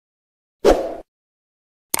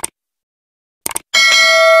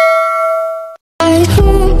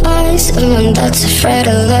that's afraid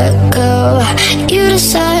to let go. You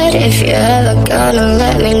decide if you're ever gonna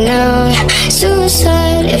let me know.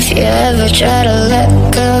 Suicide if you ever try to let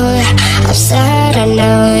go. I'm sad, I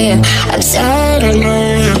know you. I'm sad, I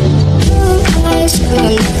know you.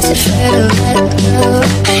 Someone that's afraid to let go.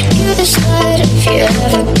 You decide if you're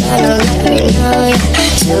ever gonna let me know.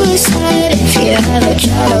 Suicide if you ever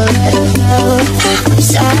try to let go. I'm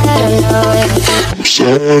sad, I know you. I'm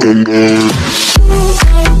sad, I know you.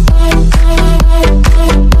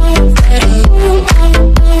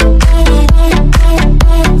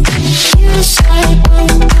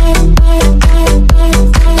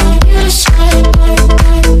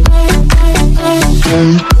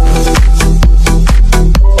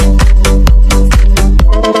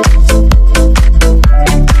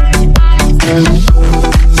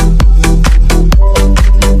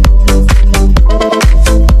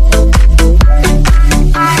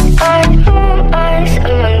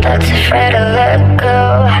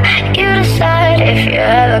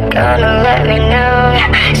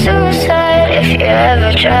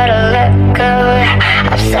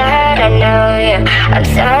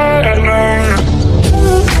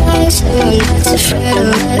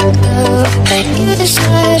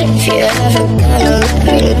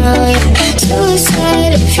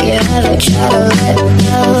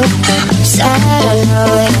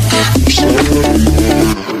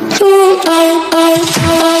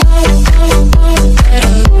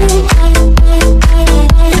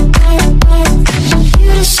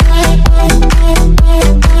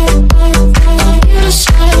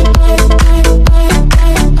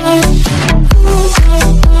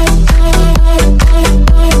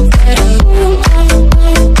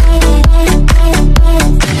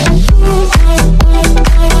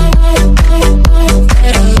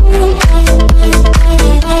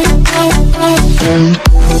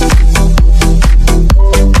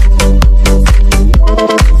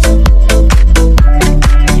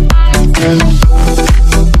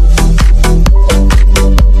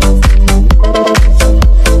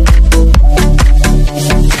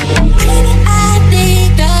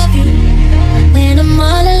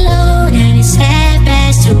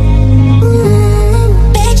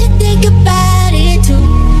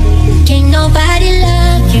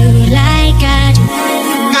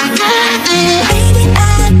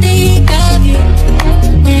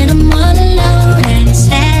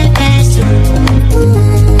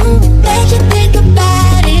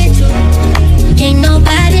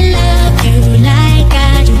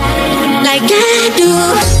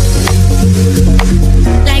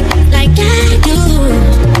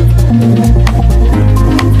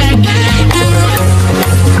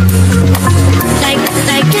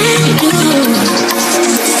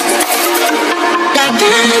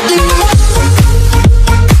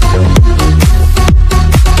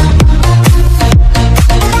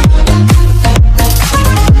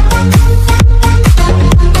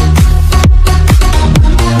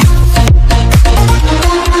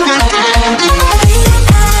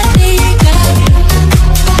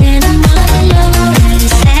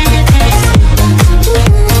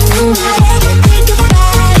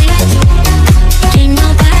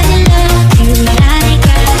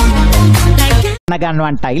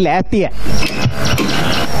 ගන්නවන්ටයි ලෑස්තිය.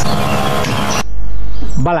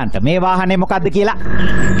 බලන්න මේ වාහනේ මොකද්ද කියලා.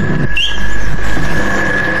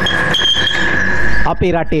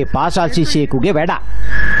 අපේ රටේ පාසල් ශිෂ්‍යයෙකුගේ වැඩ.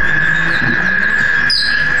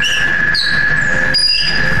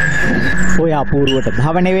 ඔය අපූර්වට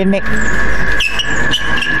ධාවනය වෙන්නේ.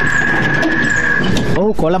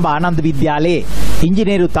 ඔහු කොළඹ ආනන්ද විද්‍යාලයේ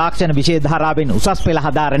ඉංජිනේරු තාක්ෂණ විෂය ධාරාවෙන් උසස් පෙළ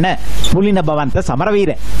හදාරන පුලින බවන්ත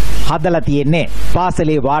සමරවීර. හදලා තියෙන්නේ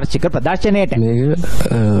පාසලේ වාර්ෂික ප්‍රදර්ශනයට. මේක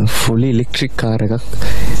ෆුලි ඉලෙක්ට්‍රික් කාර් එකක්.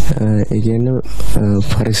 ඒ කියන්නේ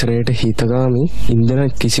පරිසරයට හිතකාමී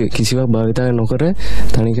ඉන්ධන කිසිවක් භාවිත නොකර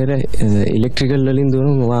තනිකර ඉලෙක්ට්‍රිකල් වලින්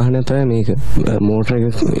දුවන වාහනය තමයි මේක. මෝටර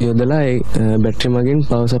එක යොදලා ඒ බැටරි මගින්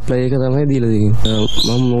පවර් සප්ලයි එක තමයි දීලා දෙන්නේ.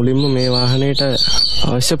 මම මුලින්ම මේ වාහනයට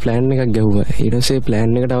අවශ්‍ය ප්ලෑන් එකක් ගැහුවා. ඊට පස්සේ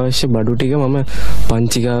ප්ලෑන් එකට අවශ්‍ය බඩු ටික මම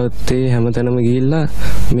පංචිකාවත්තේ හැමතැනම ගිහිල්ලා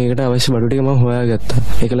මේකට අවශ්‍ය බඩු ටික මම හොයාගත්තා.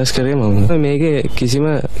 ඒකලස් කරේ මම. මේකේ කිසිම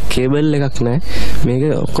කේබල් එකක් නැහැ. මේක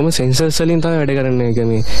ඔක්කොම සෙන්සර්ස් වලින් තමයි වැඩ කරන්නේ. ඒක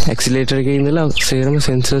මේ accelerator එකේ ඉඳලා සේරම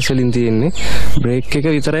sensors වලින් තියෙන්නේ. brake එක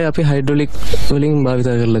විතරයි අපි hydraulic වලින් භාවිත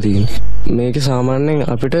කරලා තියෙන්නේ. මේක සාමාන්‍යයෙන්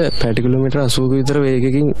අපිට පැටි කිලෝමීටර් 80ක විතර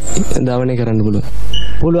වේගයකින් ධාවනය කරන්න පුළුවන්.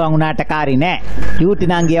 පුළුවන් වුණාට කාරි නෑ.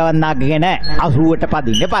 ඩියුටි නම් ගියවන්නාගෙන 80ට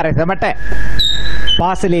පදින්නේ පරිසමට.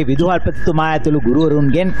 පාසලේ විදුහල්පතිතුමා ඇතුළු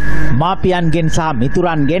ගුරුවරුන්ගෙන් මාපියන්ගෙන් සහ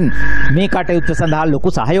මිතුරන්ගෙන් මේ කටයුත්ත සඳහා ලොකු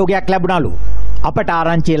සහයෝගයක් ලැබුණලු. අපට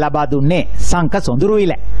ආරංචිය ලබා දුන්නේ සංක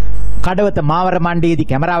සොඳුරුවිල. කඩවත මාවර මණ්ඩියේදී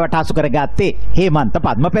කැමරාවට හසු කරගත්තේ හේමන්ත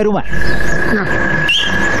පද්ම පෙරුම.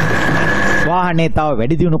 වාහනේ තව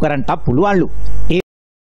වැඩි දියුණු කරන්නත් පුළුවන්ලු.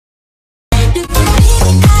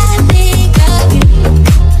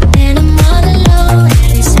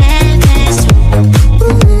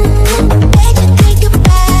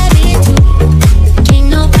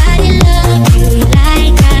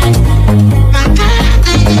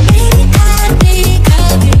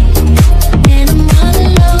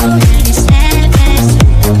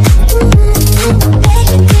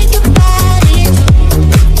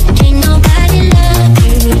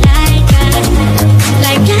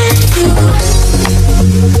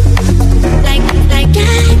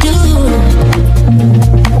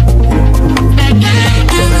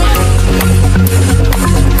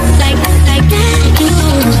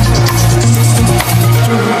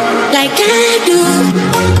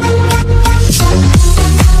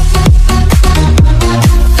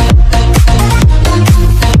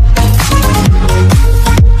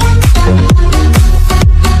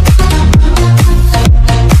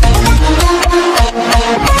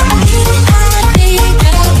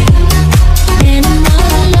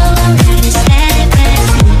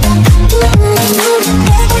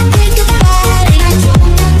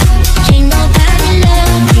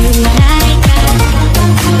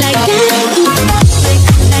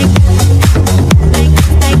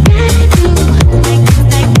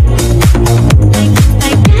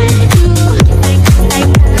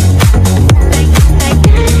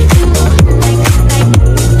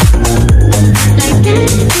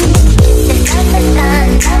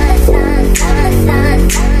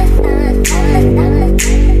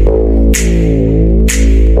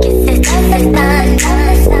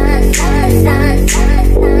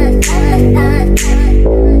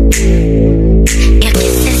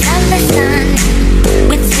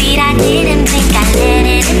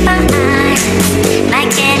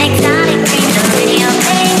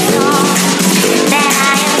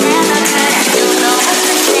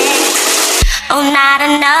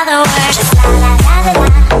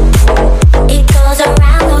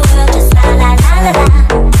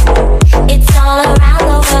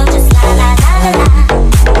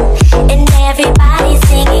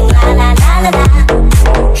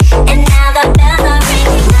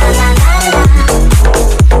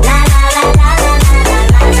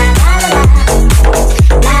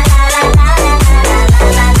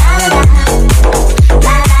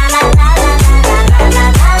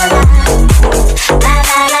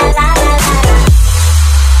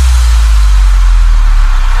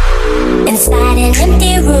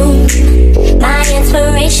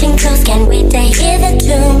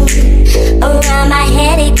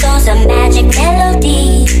 a magic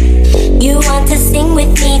melody. You want to sing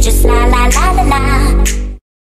with me, just la la la la la.